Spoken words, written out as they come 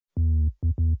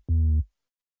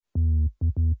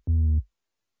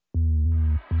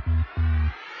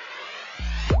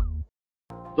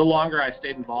the longer I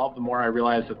stayed involved, the more I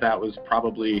realized that that was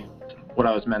probably what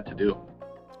I was meant to do.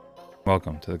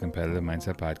 Welcome to the Competitive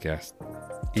Mindset Podcast.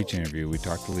 Each interview, we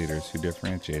talk to leaders who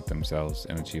differentiate themselves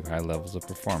and achieve high levels of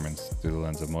performance through the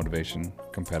lens of motivation,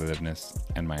 competitiveness,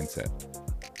 and mindset.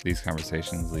 These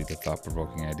conversations lead to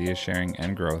thought-provoking idea sharing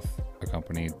and growth,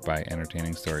 accompanied by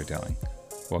entertaining storytelling.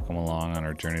 Welcome along on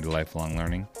our journey to lifelong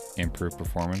learning, improved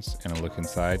performance, and a look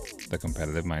inside the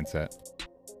competitive mindset.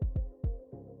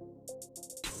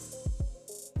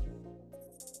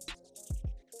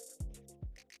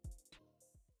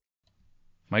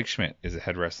 Mike Schmidt is a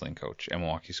head wrestling coach at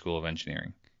Milwaukee School of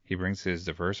Engineering. He brings his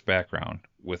diverse background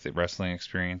with wrestling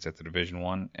experience at the Division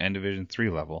I and Division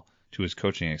III level to his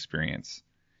coaching experience.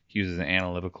 He uses an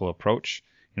analytical approach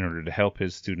in order to help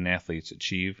his student athletes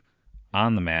achieve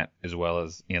on the mat as well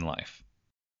as in life.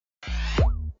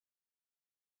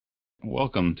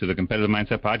 Welcome to the Competitive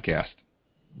Mindset Podcast.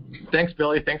 Thanks,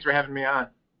 Billy. Thanks for having me on.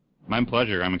 My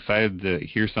pleasure. I'm excited to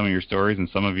hear some of your stories and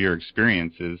some of your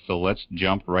experiences. So let's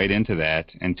jump right into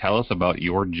that and tell us about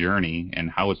your journey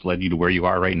and how it's led you to where you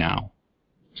are right now.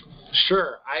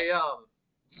 Sure.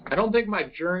 I don't think my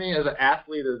journey as an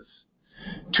athlete is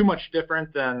too much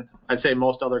different than I'd say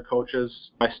most other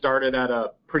coaches. I started at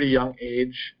a pretty young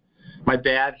age. My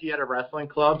dad, he had a wrestling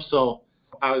club, so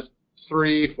I was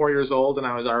 3, 4 years old, and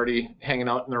I was already hanging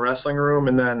out in the wrestling room.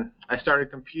 And then I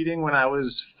started competing when I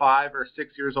was 5 or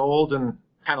 6 years old and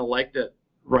kind of liked it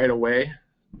right away.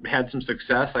 Had some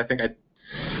success. I think I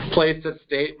placed at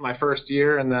state my first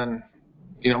year, and then,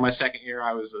 my second year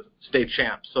I was a state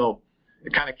champ. So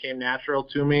it kind of came natural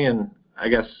to me, and I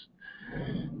guess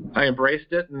I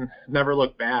embraced it and never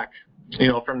looked back.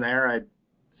 From there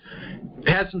I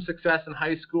had some success in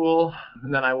high school,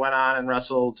 and then I went on and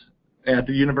wrestled at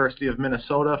the University of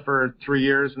Minnesota for 3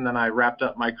 years, and then I wrapped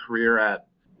up my career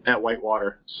at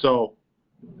Whitewater. So,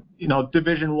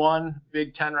 Division I,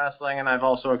 Big Ten wrestling, and I've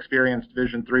also experienced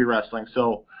Division III wrestling.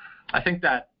 So I think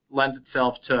that lends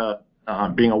itself to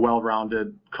being a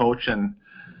well-rounded coach, and,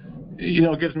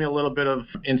 gives me a little bit of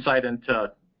insight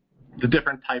into the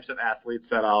different types of athletes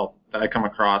that I come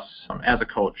across as a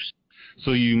coach.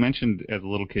 So you mentioned as a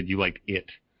little kid you liked it,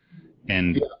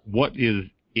 and yeah. What is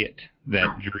it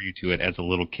that drew you to it as a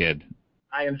little kid?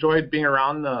 I enjoyed being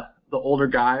around the older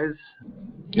guys.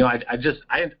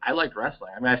 I liked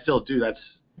wrestling. I still do. That's,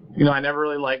 I never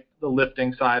really liked the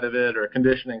lifting side of it or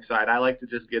conditioning side. I like to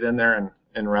just get in there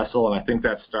and wrestle, and I think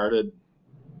that started,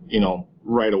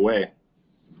 right away.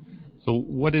 So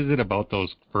what is it about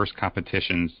those first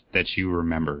competitions that you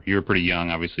remember? You were pretty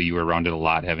young. Obviously, you were around it a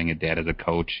lot. Having a dad as a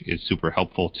coach is super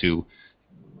helpful to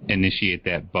initiate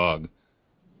that bug.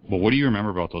 But what do you remember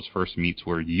about those first meets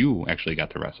where you actually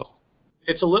got to wrestle?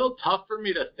 It's a little tough for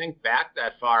me to think back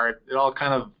that far. It all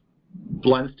kind of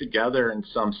blends together in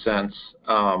some sense.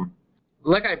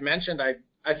 Like I mentioned,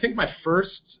 I think my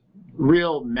first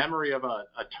real memory of a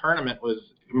tournament was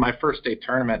my first state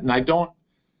tournament, and I don't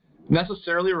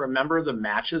necessarily remember the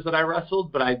matches that I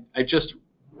wrestled, but I just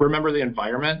remember the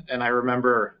environment, and I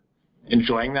remember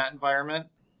enjoying that environment.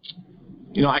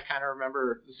 I kind of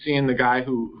remember seeing the guy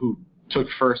who took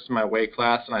first in my weight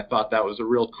class, and I thought that was a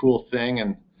real cool thing,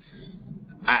 and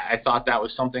I thought that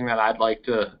was something that I'd like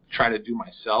to try to do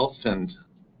myself, and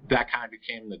that kind of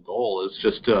became the goal, is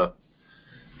just to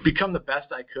become the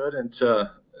best I could and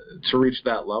to reach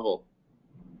that level.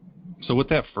 So with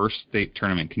that first state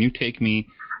tournament, can you take me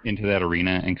into that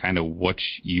arena and kind of what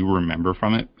you remember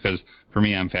from it? Because for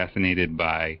me, I'm fascinated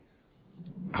by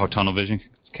how tunnel vision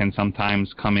can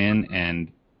sometimes come in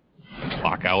and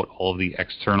block out all of the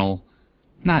external,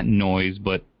 not noise,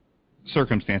 but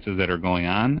circumstances that are going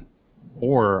on.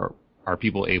 Or are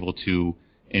people able to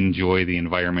enjoy the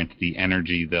environment, the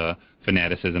energy, the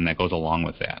fanaticism that goes along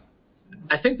with that?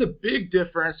 I think the big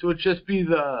difference would just be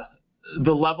the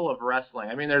level of wrestling.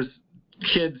 There's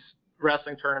kids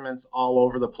wrestling tournaments all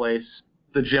over the place.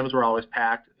 The gyms were always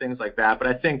packed, things like that. But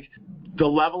I think the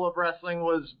level of wrestling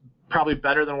was probably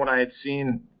better than what I had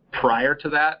seen prior to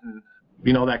that. And,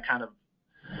 that kind of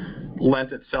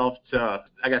lent itself to,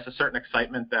 I guess, a certain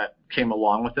excitement that came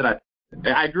along with it.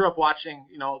 I grew up watching,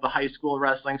 the high school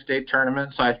wrestling state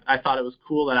tournament. So I thought it was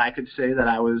cool that I could say that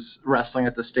I was wrestling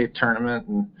at the state tournament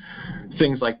and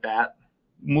things like that.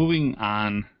 Moving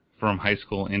on from high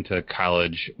school into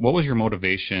college, what was your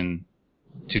motivation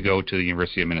to go to the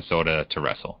University of Minnesota to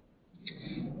wrestle?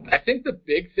 I think the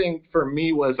big thing for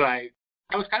me was I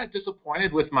was kind of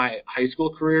disappointed with my high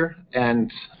school career,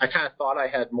 and I kind of thought I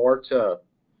had more to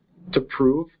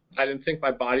prove. I didn't think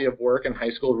my body of work in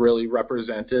high school really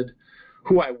represented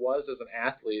who I was as an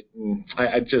athlete, and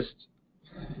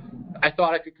I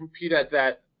thought I could compete at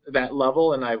that that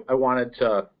level, and I wanted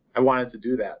to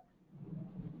do that.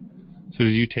 So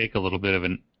did you take a little bit of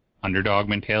an underdog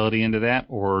mentality into that,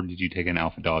 or did you take an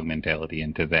alpha dog mentality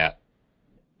into that?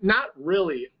 Not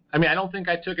really. I mean, I don't think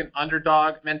I took an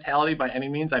underdog mentality by any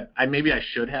means. Maybe I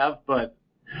should have, but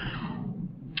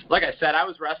like I said, I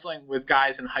was wrestling with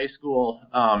guys in high school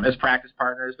as practice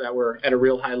partners that were at a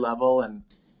real high level, and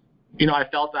I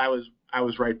felt I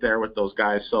was right there with those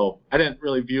guys. So I didn't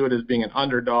really view it as being an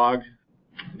underdog.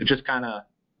 It just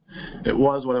it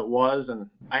was what it was, and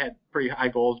I had pretty high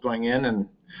goals going in, and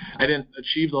I didn't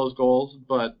achieve those goals,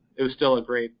 but it was still a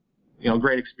great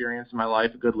experience in my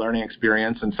life, a good learning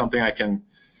experience, and something I can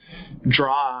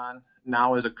draw on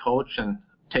now as a coach and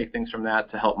take things from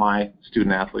that to help my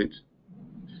student athletes.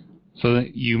 So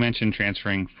you mentioned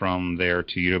transferring from there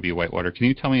to UW Whitewater. Can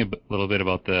you tell me a little bit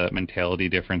about the mentality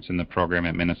difference in the program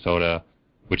at Minnesota,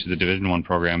 which is a Division I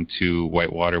program, to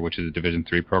Whitewater, which is a Division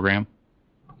III program?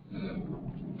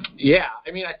 Yeah,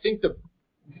 I mean, I think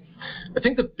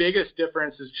the biggest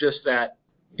difference is just that,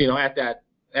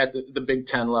 at the Big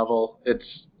Ten level, it's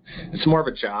more of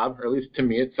a job, or at least to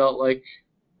me it felt like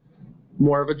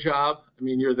more of a job. I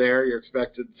mean, you're there, you're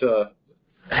expected to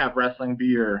have wrestling be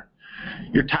your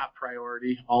top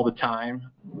priority all the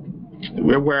time.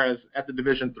 Whereas at the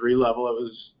Division III level,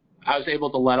 I was able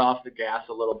to let off the gas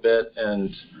a little bit,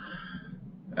 and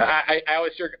I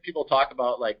always hear people talk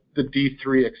about like the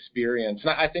D3 experience,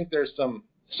 and I think there's some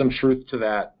truth to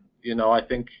that. I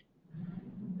think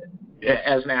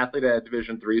as an athlete at a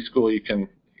Division III school, you can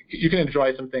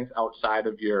enjoy some things outside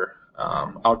of your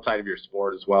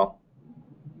sport as well.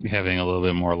 Having a little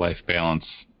bit more life balance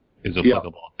is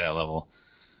applicable at that level.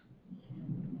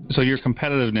 So your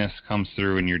competitiveness comes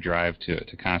through in your drive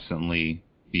to constantly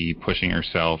be pushing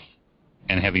yourself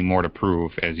and having more to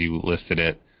prove, as you listed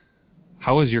it.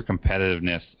 How has your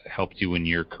competitiveness helped you in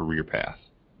your career path?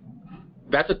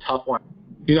 That's a tough one.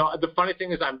 The funny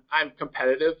thing is I'm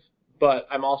competitive, but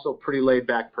I'm also a pretty laid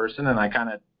back person, and I kind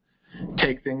of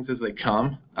take things as they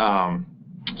come.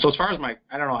 So as far as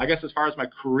as far as my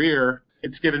career,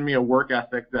 it's given me a work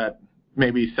ethic that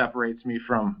maybe separates me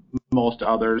from most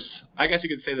others. I guess you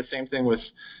could say the same thing with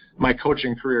my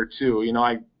coaching career too.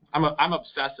 I'm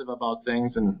obsessive about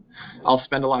things, and I'll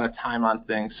spend a lot of time on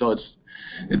things. So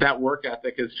that work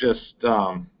ethic is just,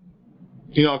 kind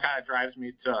of drives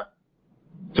me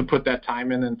to put that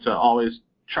time in and to always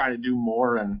try to do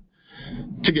more and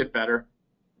to get better.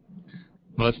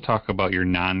 Let's talk about your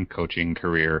non-coaching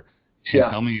career. Yeah.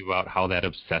 Tell me about how that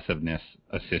obsessiveness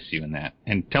assists you in that,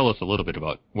 and tell us a little bit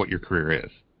about what your career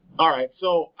is. All right.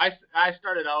 So I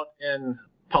started out in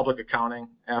public accounting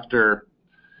after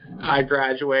I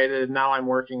graduated. Now I'm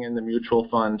working in the mutual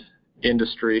fund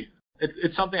industry.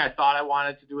 It's something I thought I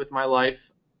wanted to do with my life.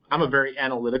 I'm a very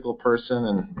analytical person,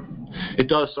 and it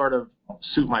does sort of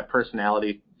suit my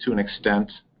personality to an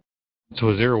extent. So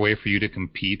is there a way for you to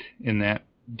compete in that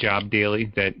job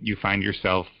daily that you find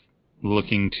yourself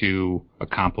looking to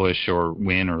accomplish or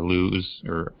win or lose,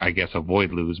 or I guess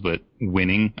avoid lose, but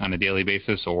winning on a daily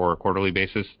basis or a quarterly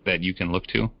basis that you can look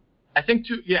to? I think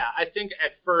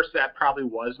at first that probably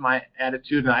was my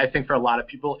attitude, and I think for a lot of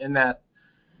people in that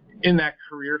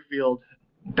career field,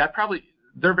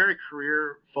 they're very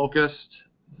career focused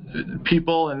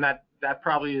people, and that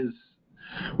probably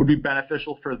would be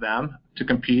beneficial for them to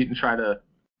compete and try to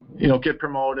get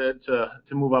promoted, to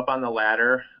move up on the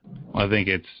ladder. Well, I think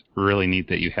it's really neat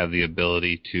that you have the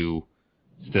ability to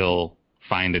still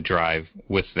find a drive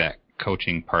with that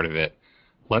coaching part of it.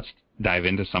 Let's dive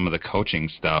into some of the coaching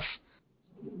stuff.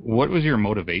 What was your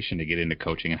motivation to get into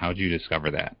coaching, and how did you discover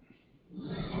that?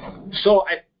 So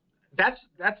that's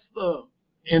the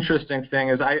interesting thing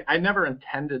is I never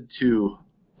intended to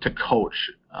coach.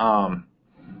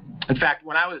 In fact,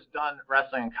 when I was done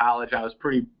wrestling in college, I was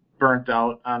pretty burnt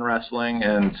out on wrestling,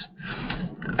 and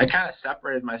I kind of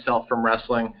separated myself from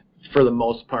wrestling for the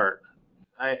most part.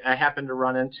 I happened to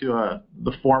run into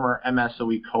the former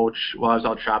MSOE coach while I was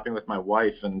out shopping with my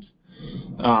wife, and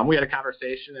we had a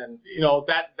conversation, and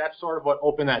that's sort of what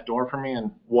opened that door for me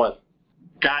and what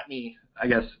got me, I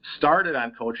guess, started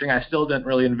on coaching. I still didn't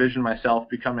really envision myself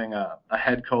becoming a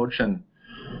head coach, and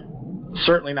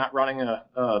certainly not running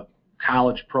a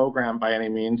college program by any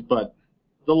means, but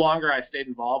the longer I stayed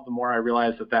involved, the more I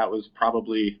realized that was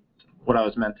probably what I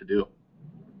was meant to do.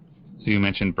 So you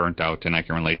mentioned burnt out, and I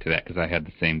can relate to that because I had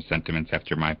the same sentiments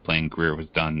after my playing career was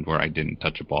done, where I didn't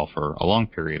touch a ball for a long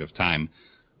period of time.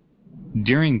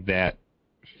 During that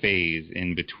phase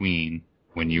in between,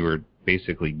 when you were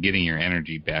basically getting your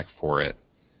energy back for it,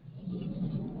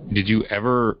 did you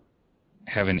ever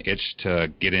have an itch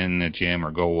to get in the gym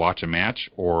or go watch a match,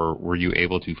 or were you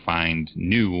able to find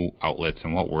new outlets,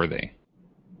 and what were they?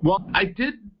 Well, I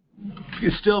did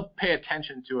still pay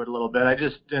attention to it a little bit. I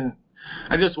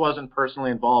just wasn't personally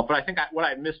involved. But I think what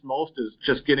I missed most is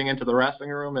just getting into the wrestling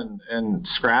room and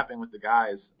scrapping with the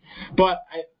guys. But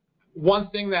one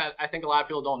thing that I think a lot of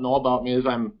people don't know about me is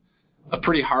I'm a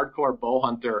pretty hardcore bow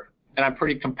hunter, and I'm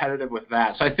pretty competitive with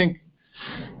that. So I think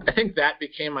that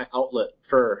became my outlet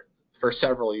for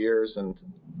several years, and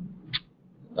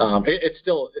it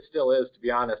still is, to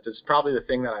be honest. It's probably the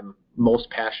thing that I'm most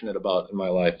passionate about in my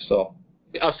life. So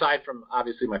aside from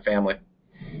obviously my family.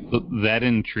 That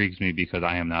intrigues me because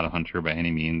I am not a hunter by any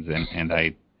means, and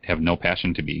I have no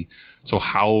passion to be. So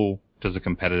how does the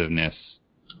competitiveness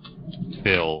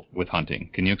fill with hunting?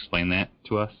 Can you explain that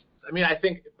to us? I mean, I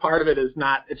think part of it is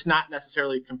it's not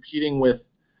necessarily competing with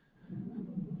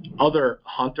other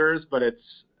hunters, but it's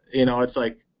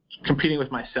like competing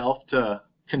with myself to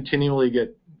continually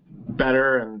get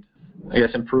better and I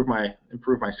guess improve my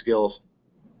skills.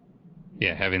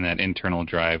 Yeah, having that internal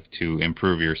drive to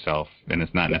improve yourself, and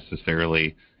it's not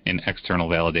necessarily an external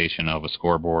validation of a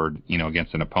scoreboard,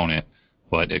 against an opponent,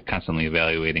 but it constantly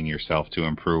evaluating yourself to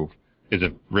improve is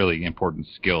a really important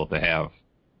skill to have.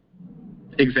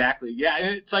 Exactly. Yeah,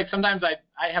 it's like sometimes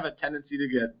I have a tendency to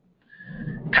get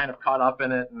kind of caught up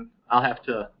in it, and I'll have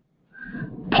to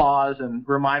pause and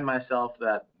remind myself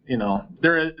that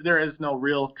there is no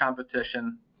real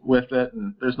competition with it,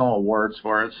 and there's no awards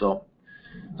for it. So,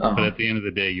 but at the end of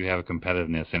the day, you have a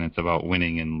competitiveness, and it's about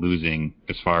winning and losing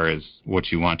as far as what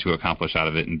you want to accomplish out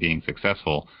of it and being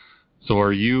successful. So,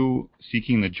 are you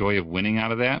seeking the joy of winning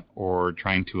out of that, or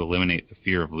trying to eliminate the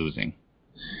fear of losing?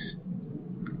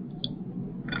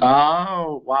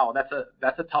 Oh, wow,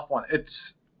 that's a tough one.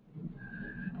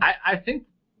 I think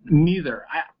neither.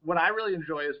 What I really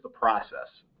enjoy is the process.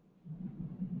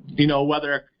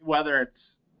 Whether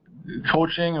it's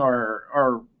coaching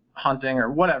or hunting or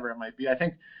whatever it might be. I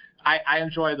think I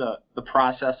enjoy the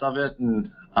process of it, and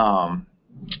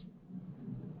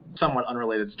somewhat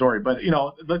unrelated story, but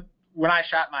when I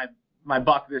shot my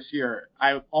buck this year,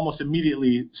 I almost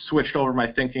immediately switched over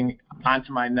my thinking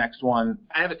onto my next one.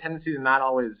 I have a tendency to not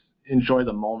always enjoy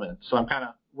the moment, so I'm kind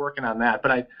of working on that.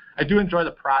 But I do enjoy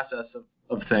the process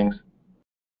of things.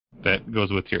 That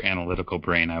goes with your analytical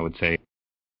brain, I would say.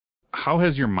 How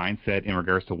has your mindset in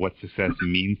regards to what success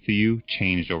means to you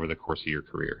changed over the course of your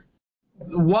career?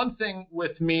 One thing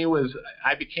with me was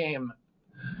I became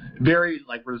very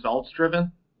results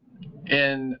driven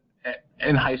in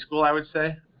high school, I would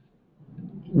say,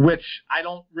 which I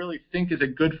don't really think is a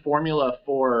good formula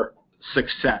for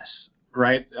success,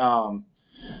 right?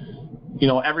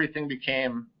 Everything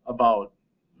became about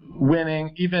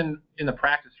winning, even in the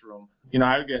practice room.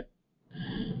 I would get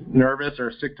nervous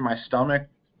or sick to my stomach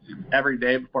every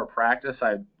day before practice.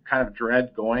 I kind of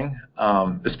dread going,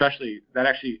 especially that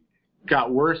actually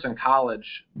got worse in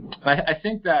college. I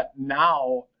think that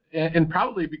now, and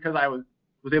probably because I was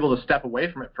able to step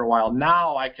away from it for a while,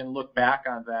 now I can look back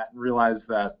on that and realize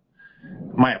that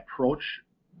my approach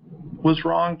was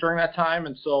wrong during that time.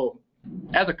 And so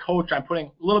as a coach, I'm putting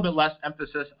a little bit less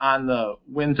emphasis on the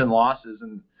wins and losses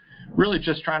and really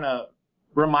just trying to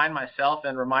remind myself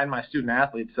and remind my student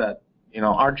athletes that,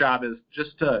 our job is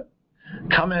just to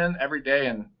come in every day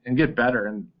and get better.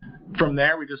 And from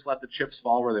there, we just let the chips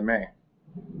fall where they may.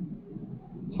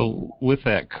 So with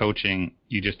that coaching,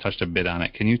 you just touched a bit on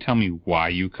it. Can you tell me why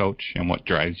you coach and what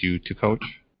drives you to coach?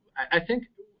 I think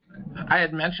I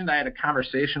had mentioned I had a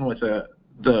conversation with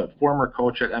the former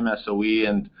coach at MSOE,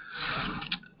 and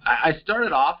I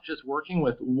started off just working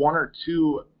with one or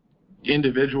two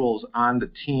individuals on the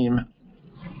team.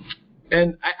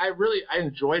 And I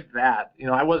enjoyed that.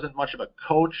 I wasn't much of a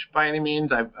coach by any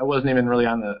means. I wasn't even really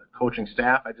on the coaching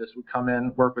staff. I just would come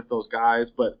in, work with those guys.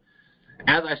 But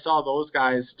as I saw those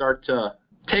guys start to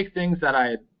take things that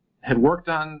I had worked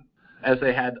on as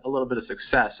they had a little bit of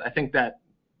success, I think that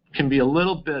can be a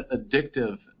little bit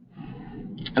addictive.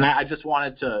 And I just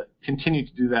wanted to continue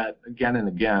to do that again and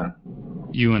again.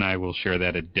 You and I will share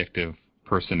that addictive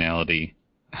personality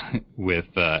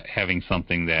with having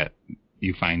something that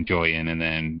you find joy in and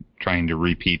then trying to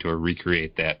repeat or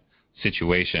recreate that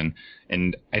situation.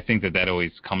 And I think that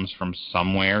always comes from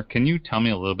somewhere. Can you tell me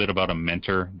a little bit about a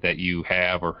mentor that you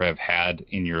have or have had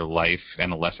in your life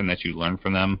and a lesson that you learned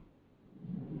from them?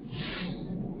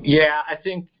 Yeah, I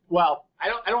think, well,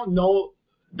 I don't know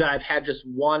that I've had just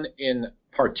one in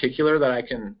particular that I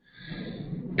can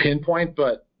pinpoint,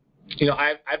 but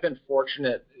I've been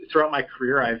fortunate throughout my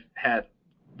career. I've had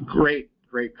great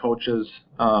coaches,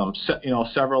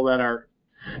 several that are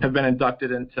have been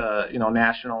inducted into,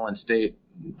 national and state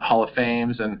Hall of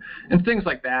Fames and things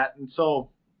like that. And so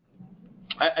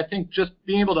I think just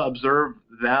being able to observe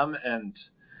them and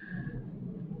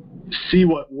see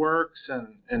what works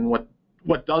and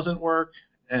what doesn't work,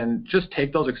 and just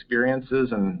take those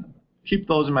experiences and keep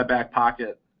those in my back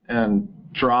pocket and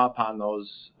draw upon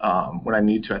those when I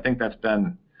need to. I think that's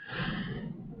been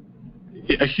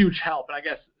a huge help. And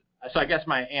I guess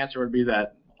my answer would be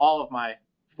that all of my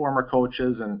former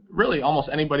coaches and really almost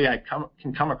anybody I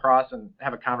can come across and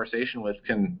have a conversation with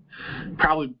can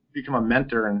probably become a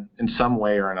mentor in some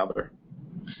way or another.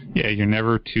 Yeah, you're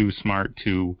never too smart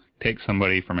to take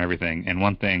somebody from everything. And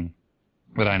one thing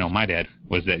that I know my dad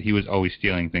was that he was always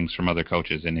stealing things from other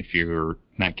coaches. And if you're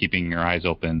not keeping your eyes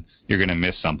open, you're going to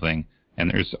miss something. And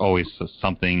there's always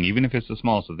something, even if it's the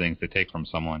smallest of things, to take from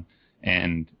someone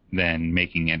and then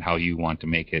making it how you want to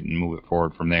make it and move it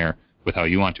forward from there with how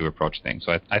you want to approach things.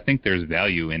 So I think there's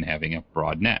value in having a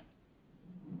broad net.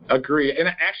 Agree. And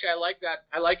actually, I like that.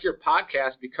 I like your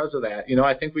podcast because of that.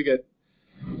 I think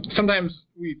sometimes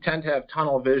we tend to have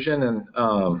tunnel vision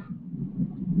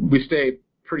and we stay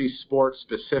pretty sports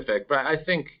specific. But I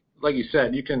think, like you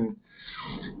said, you can,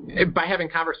 by having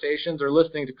conversations or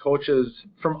listening to coaches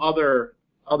from other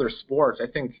sports, I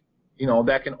think,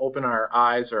 that can open our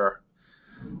eyes or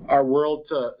our world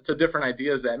to different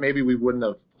ideas that maybe we wouldn't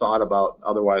have thought about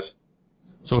otherwise.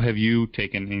 So have you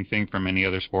taken anything from any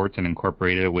other sports and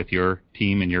incorporated it with your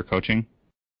team and your coaching?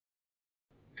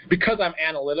 Because I'm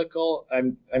analytical,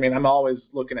 I'm always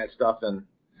looking at stuff and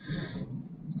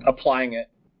applying it.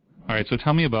 All right, so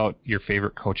tell me about your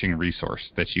favorite coaching resource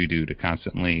that you do to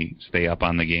constantly stay up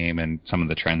on the game and some of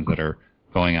the trends that are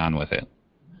going on with it.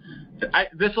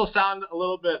 This will sound a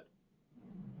little bit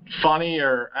funny,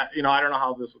 or I don't know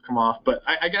how this will come off, but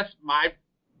I guess my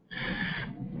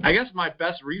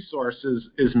best resource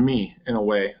is me, in a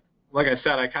way. Like I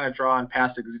said, I kind of draw on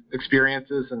past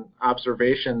experiences and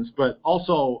observations, but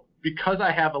also because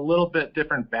I have a little bit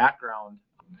different background,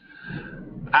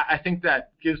 I think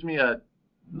that gives me a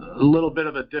little bit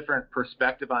of a different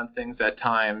perspective on things at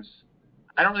times.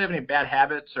 I don't really have any bad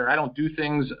habits, or I don't do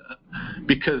things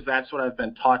because that's what I've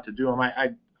been taught to do.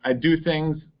 I do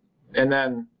things, and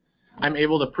then I'm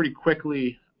able to pretty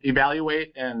quickly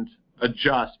evaluate and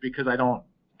adjust because I don't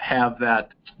have that,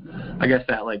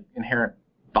 that like inherent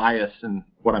bias in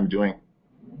what I'm doing.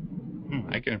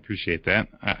 I can appreciate that.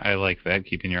 I like that,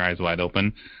 keeping your eyes wide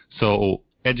open. So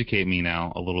educate me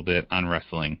now a little bit on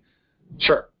wrestling.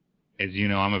 Sure. As you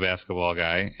know, I'm a basketball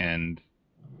guy, and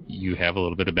you have a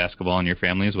little bit of basketball in your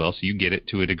family as well, so you get it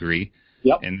to a degree.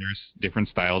 Yep. And there's different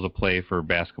styles of play for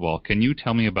basketball. Can you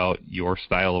tell me about your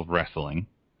style of wrestling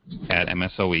at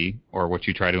MSOE, or what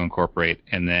you try to incorporate,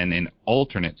 and then an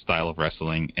alternate style of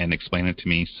wrestling, and explain it to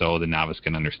me so the novice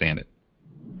can understand it?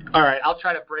 All right, I'll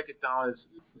try to break it down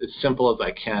as simple as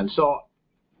I can. So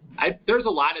there's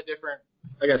a lot of different,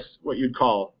 what you'd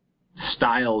call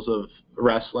styles of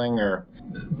wrestling or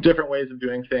different ways of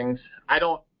doing things. I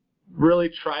don't really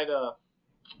try to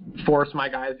force my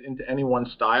guys into any one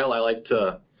style. I like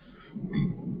to,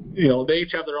 they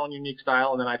each have their own unique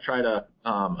style, and then I try to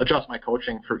adjust my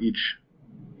coaching for each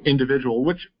individual,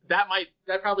 which that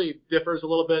probably differs a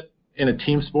little bit in a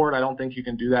team sport. I don't think you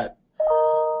can do that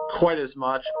quite as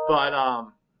much, but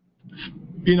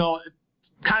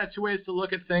kind of two ways to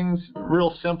look at things.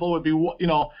 Real simple would be,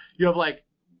 you have like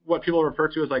what people refer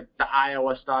to as like the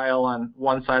Iowa style on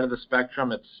one side of the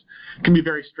spectrum. It can be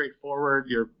very straightforward.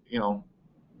 You're,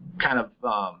 kind of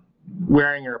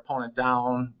wearing your opponent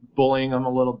down, bullying them a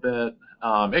little bit,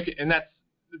 and that's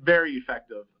very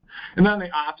effective. And then the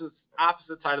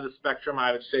opposite side of the spectrum,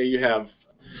 I would say you have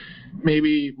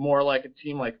maybe more like a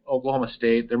team like Oklahoma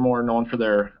State. They're more known for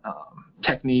their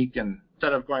technique, and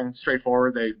instead of going straight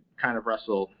forward, they kind of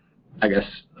wrestle,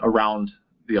 around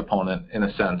the opponent in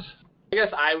a sense. I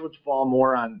guess I would fall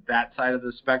more on that side of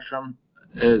the spectrum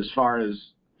as far as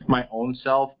my own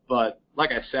self. But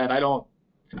like I said,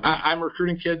 I'm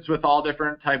recruiting kids with all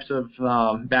different types of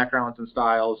backgrounds and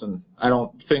styles, and I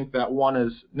don't think that one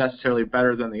is necessarily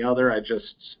better than the other. I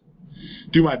just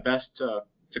do my best to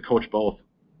coach both.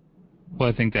 Well,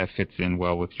 I think that fits in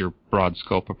well with your broad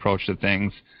scope approach to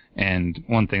things. And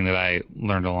one thing that I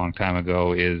learned a long time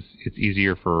ago is it's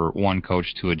easier for one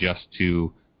coach to adjust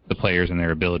to the players and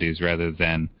their abilities rather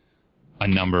than a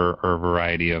number or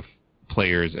variety of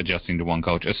players adjusting to one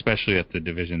coach, especially at the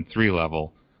Division III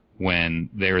level when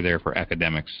they're there for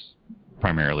academics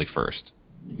primarily first.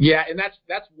 Yeah, and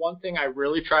that's one thing I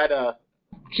really try to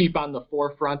keep on the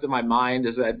forefront of my mind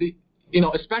is that,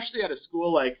 especially at a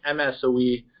school like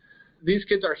MSOE, these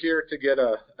kids are here to get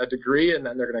a degree, and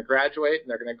then they're going to graduate, and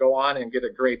they're going to go on and get a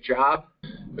great job.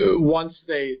 Once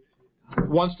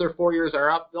their 4 years are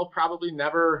up, they'll probably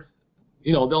never,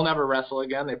 they'll never wrestle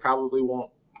again. They probably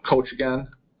won't coach again.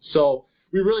 So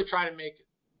we really try to make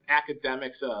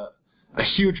academics a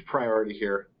huge priority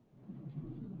here.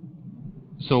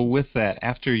 So with that,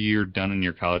 after you're done in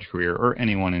your college career, or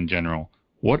anyone in general,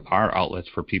 what are outlets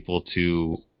for people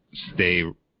to stay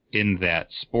in that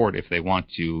sport if they want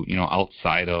to,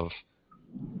 outside of,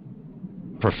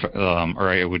 or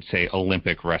I would say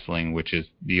Olympic wrestling, which is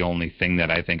the only thing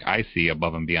that I think I see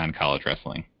above and beyond college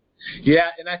wrestling? Yeah,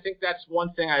 and I think that's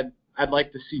one thing I'd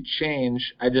like to see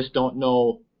change. I just don't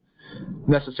know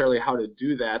necessarily how to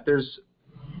do that.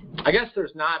 I guess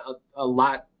there's not a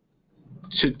lot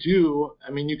to do.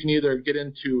 I mean, you can either get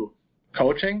into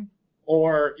coaching,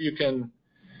 or you can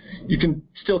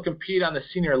still compete on the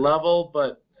senior level,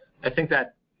 but I think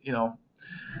that,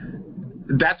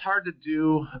 that's hard to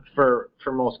do for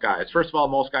most guys. First of all,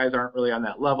 most guys aren't really on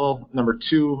that level. Number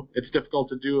two, it's difficult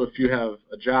to do if you have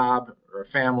a job or a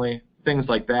family, things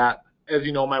like that. As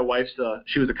you know, my wife's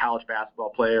she was a college basketball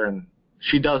player, and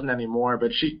she doesn't anymore,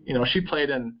 but she played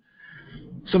in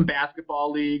some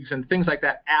basketball leagues and things like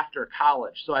that after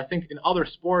college. So I think in other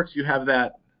sports you have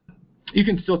that, you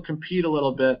can still compete a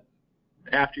little bit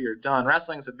after you're done.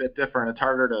 Wrestling's a bit different. It's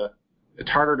harder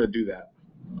to do that.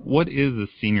 What is the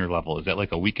senior level? Is that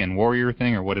like a weekend warrior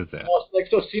thing, or what is that? Well,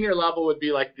 so senior level would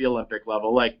be like the Olympic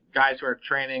level, like guys who are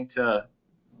training to,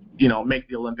 make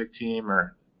the Olympic team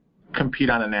or compete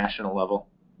on a national level.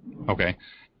 Okay.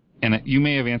 And you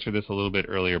may have answered this a little bit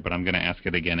earlier, but I'm going to ask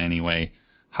it again anyway.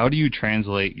 How do you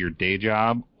translate your day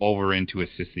job over into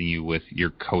assisting you with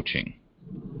your coaching?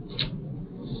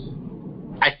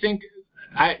 I think,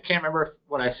 I can't remember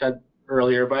what I said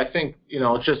earlier, but I think,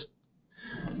 just,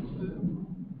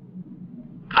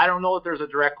 I don't know if there's a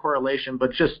direct correlation,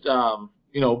 but just,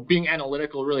 being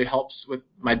analytical really helps with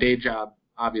my day job,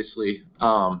 obviously.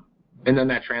 And then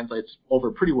that translates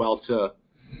over pretty well to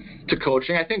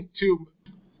coaching. I think, too,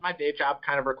 my day job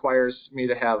kind of requires me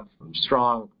to have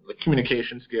strong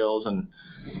communication skills and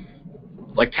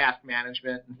like task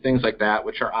management and things like that,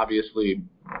 which are obviously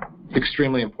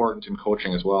extremely important in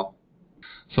coaching as well.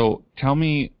 So tell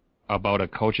me about a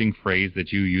coaching phrase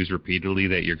that you use repeatedly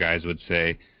that your guys would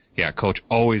say, yeah, coach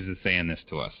always is saying this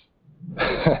to us.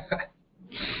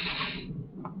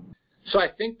 So I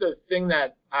think the thing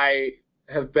that I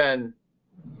have been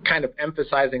kind of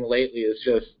emphasizing lately is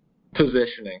just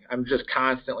positioning. I'm just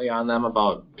constantly on them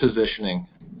about positioning.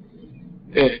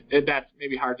 That's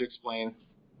maybe hard to explain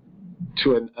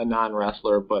to a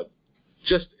non-wrestler, but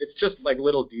it's just like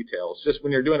little details. Just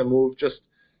when you're doing a move,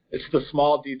 it's the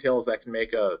small details that can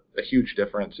make a huge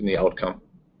difference in the outcome.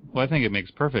 Well, I think it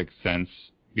makes perfect sense,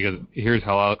 because here's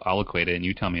how I'll equate it, and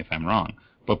you tell me if I'm wrong.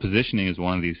 But positioning is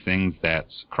one of these things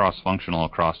that's cross-functional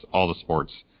across all the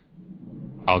sports.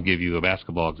 I'll give you a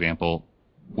basketball example.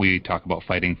 We talk about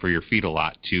fighting for your feet a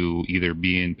lot, to either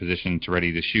be in position to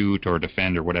ready to shoot or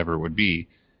defend or whatever it would be.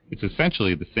 It's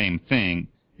essentially the same thing,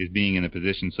 is being in a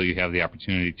position so you have the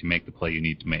opportunity to make the play you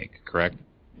need to make, correct?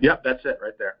 Yep, that's it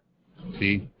right there.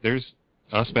 See,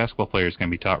 us basketball players can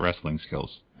be taught wrestling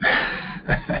skills.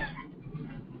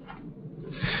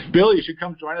 Bill, you should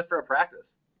come join us for a practice.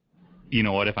 You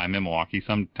know what? If I'm in Milwaukee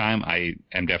sometime, I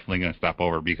am definitely going to stop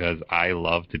over, because I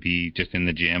love to be just in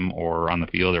the gym or on the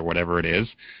field or whatever it is,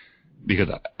 because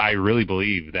I really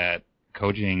believe that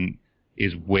coaching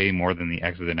is way more than the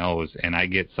X's and O's, and I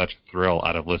get such a thrill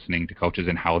out of listening to coaches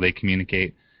and how they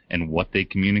communicate and what they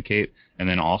communicate, and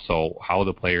then also how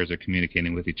the players are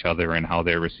communicating with each other and how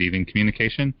they're receiving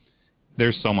communication.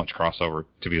 There's so much crossover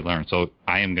to be learned. So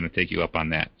I am going to take you up on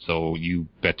that. So you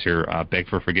better beg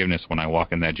for forgiveness when I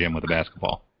walk in that gym with a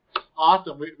basketball.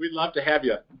 Awesome. We'd love to have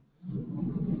you.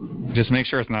 Just make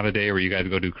sure it's not a day where you guys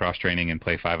go do cross-training and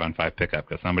play 5-on-5 pickup,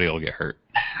 because somebody will get hurt.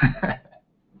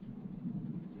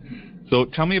 So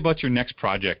tell me about your next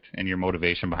project and your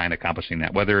motivation behind accomplishing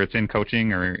that, whether it's in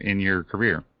coaching or in your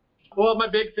career. Well, my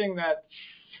big thing that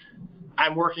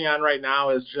I'm working on right now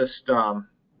is just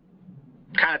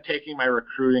kind of taking my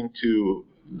recruiting to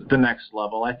the next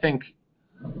level. I think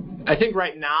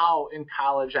right now in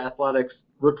college athletics,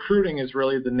 recruiting is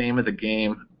really the name of the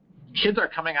game. Kids are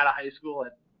coming out of high school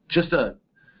at just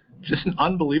an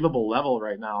unbelievable level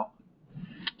right now.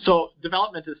 So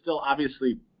development is still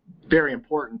obviously very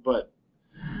important, but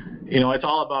it's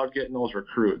all about getting those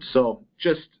recruits. So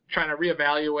just trying to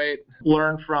reevaluate,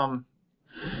 learn from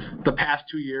the past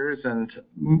 2 years, and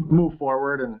move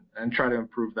forward and try to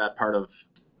improve that part of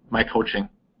my coaching.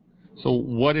 So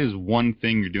what is one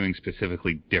thing you're doing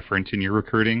specifically different in your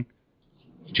recruiting?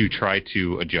 to try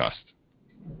to adjust?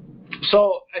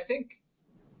 So I think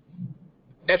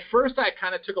at first I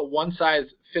kind of took a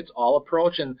one-size-fits-all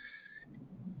approach, and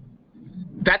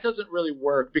that doesn't really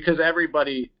work because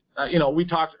everybody, we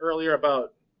talked earlier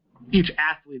about each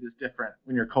athlete is different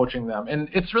when you're coaching them, and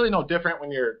it's really no different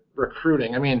when you're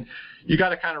recruiting. I mean, you got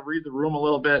to kind of read the room a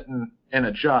little bit and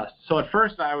adjust. So at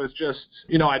first I was just,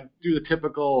 I'd do the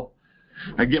typical,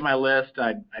 I'd get my list,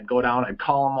 I'd go down, I'd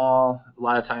call them all. A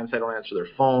lot of times they don't answer their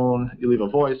phone. You leave a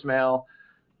voicemail.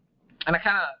 And I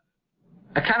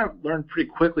kind of learned pretty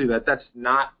quickly that that's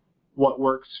not what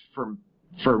works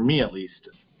for me, at least.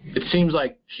 It seems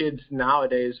like kids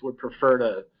nowadays would prefer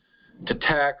to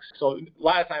text. So a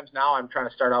lot of times now I'm trying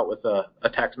to start out with a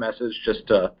text message just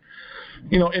to,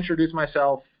 introduce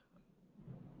myself,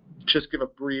 just give a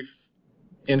brief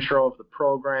intro of the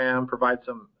program, provide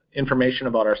some information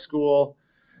about our school,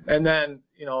 and then,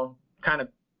 kind of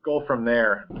go from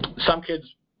there. Some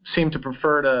kids seem to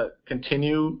prefer to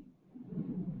continue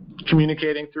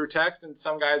communicating through text, and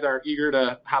some guys are eager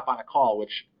to hop on a call,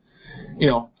 which,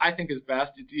 I think is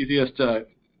best. It's easiest to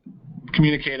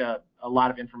communicate a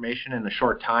lot of information in a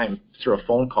short time through a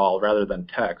phone call rather than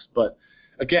text. But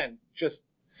again, just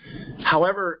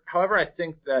however I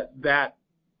think that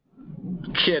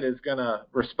kid is going to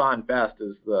respond best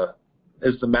is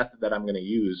the method that I'm going to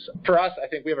use. For us, I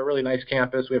think we have a really nice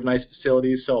campus. We have nice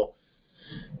facilities. So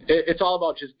it's all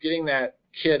about just getting that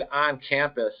kid on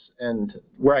campus and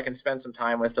where I can spend some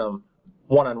time with them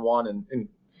one-on-one and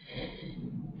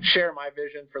share my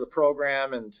vision for the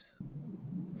program and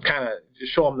kind of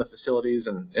just show them the facilities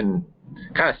and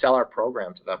kind of sell our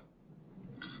program to them.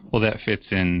 Well, that fits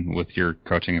in with your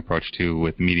coaching approach, too,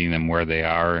 with meeting them where they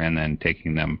are and then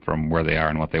taking them from where they are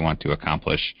and what they want to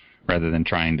accomplish rather than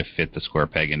trying to fit the square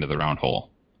peg into the round hole.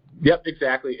 Yep,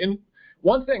 exactly. And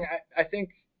one thing I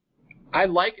think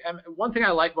one thing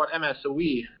I like about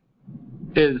MSOE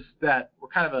is that we're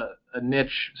kind of a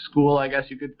niche school, I guess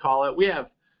you could call it. We have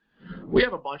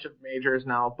a bunch of majors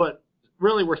now, but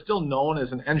really we're still known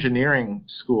as an engineering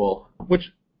school,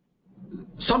 which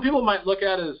some people might look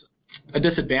at as a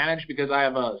disadvantage because I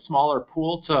have a smaller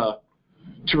pool to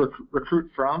recruit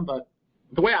from. But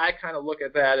the way I kind of look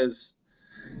at that is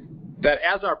that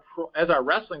as our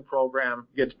wrestling program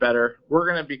gets better, it's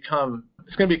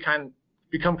going to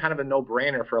become kind of a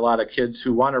no-brainer for a lot of kids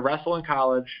who want to wrestle in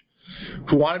college,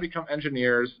 who want to become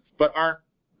engineers, but aren't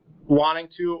wanting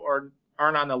to or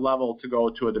aren't on the level to go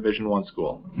to a Division I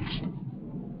school.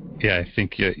 Yeah, I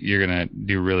think you're going to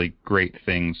do really great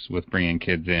things with bringing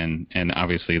kids in, and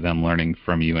obviously them learning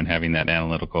from you and having that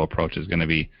analytical approach is going to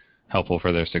be helpful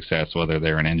for their success, whether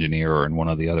they're an engineer or in one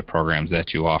of the other programs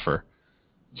that you offer.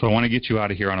 So I want to get you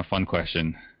out of here on a fun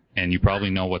question, and you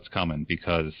probably know what's coming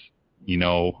because you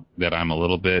know that I'm a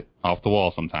little bit off the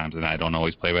wall sometimes, and I don't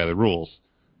always play by the rules.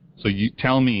 So you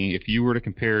tell me, if you were to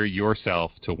compare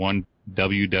yourself to one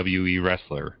WWE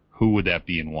wrestler, who would that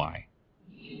be and why?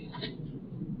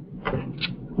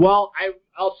 Well,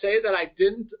 I'll say that I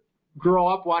didn't grow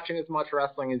up watching as much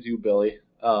wrestling as you, Billy.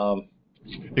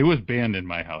 It was banned in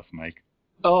my house, Mike.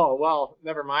 Oh, well,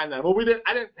 never mind then. Well,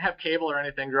 I didn't have cable or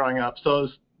anything growing up, so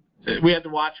we had to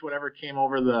watch whatever came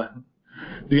over the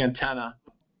antenna.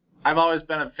 I've always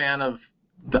been a fan of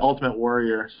the Ultimate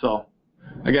Warrior, so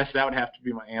I guess that would have to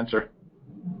be my answer.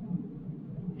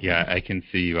 Yeah, I can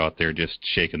see you out there just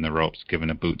shaking the ropes, giving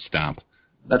a boot stomp.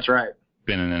 That's right.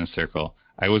 Spinning in a circle.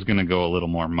 I was going to go a little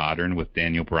more modern with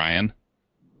Daniel Bryan.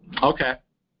 Okay.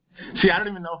 See, I don't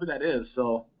even know who that is,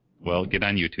 so. Well, get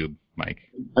on YouTube, Mike.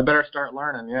 I better start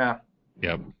learning, yeah.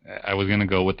 Yep. I was going to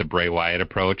go with the Bray Wyatt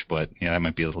approach, but that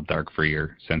might be a little dark for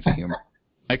your sense of humor.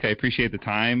 Mike, I appreciate the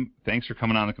time. Thanks for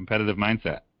coming on The Competitive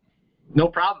Mindset. No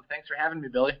problem. Thanks for having me,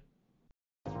 Billy.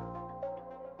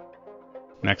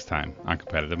 Next time on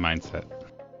Competitive Mindset.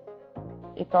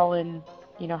 It's all in,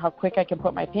 how quick I can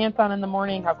put my pants on in the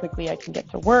morning, how quickly I can get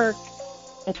to work.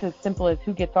 It's as simple as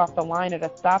who gets off the line at a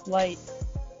stoplight.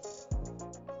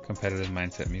 Competitive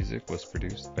Mindset music was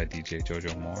produced by DJ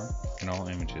Jojo Moore, and all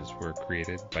images were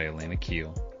created by Elena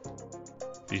Keel.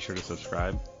 Be sure to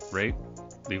subscribe, rate,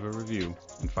 leave a review,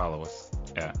 and follow us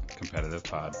at Competitive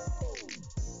Pod.